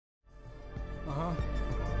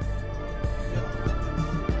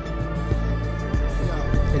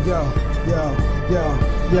Yo.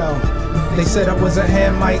 They said I was a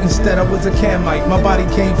Hamite, instead I was a Camite. My body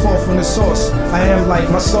came forth from the source. I am light,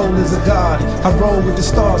 my soul is a god. I roll with the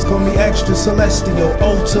stars, call me extra celestial.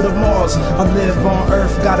 O to the Mars, I live on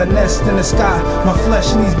earth, got a nest in the sky. My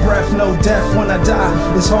flesh needs breath, no death when I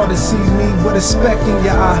die. It's hard to see me with a speck in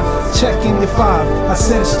your eye. Checking your 5, I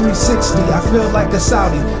sense 360. I feel like a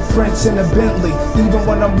Saudi, Prince in a Bentley. Even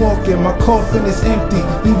when I'm walking, my coffin is empty.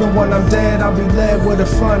 Even when I'm dead, I'll be led where the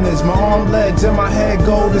fun is. My arm, legs, and my head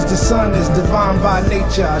gold as the sun is. Divine by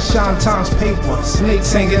nature, I shine times paper.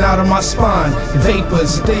 Snakes hanging out of my spine.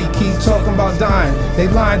 Vapors, they keep talking about dying. They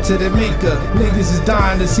lying to the maker. Niggas is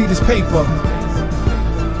dying to see this paper.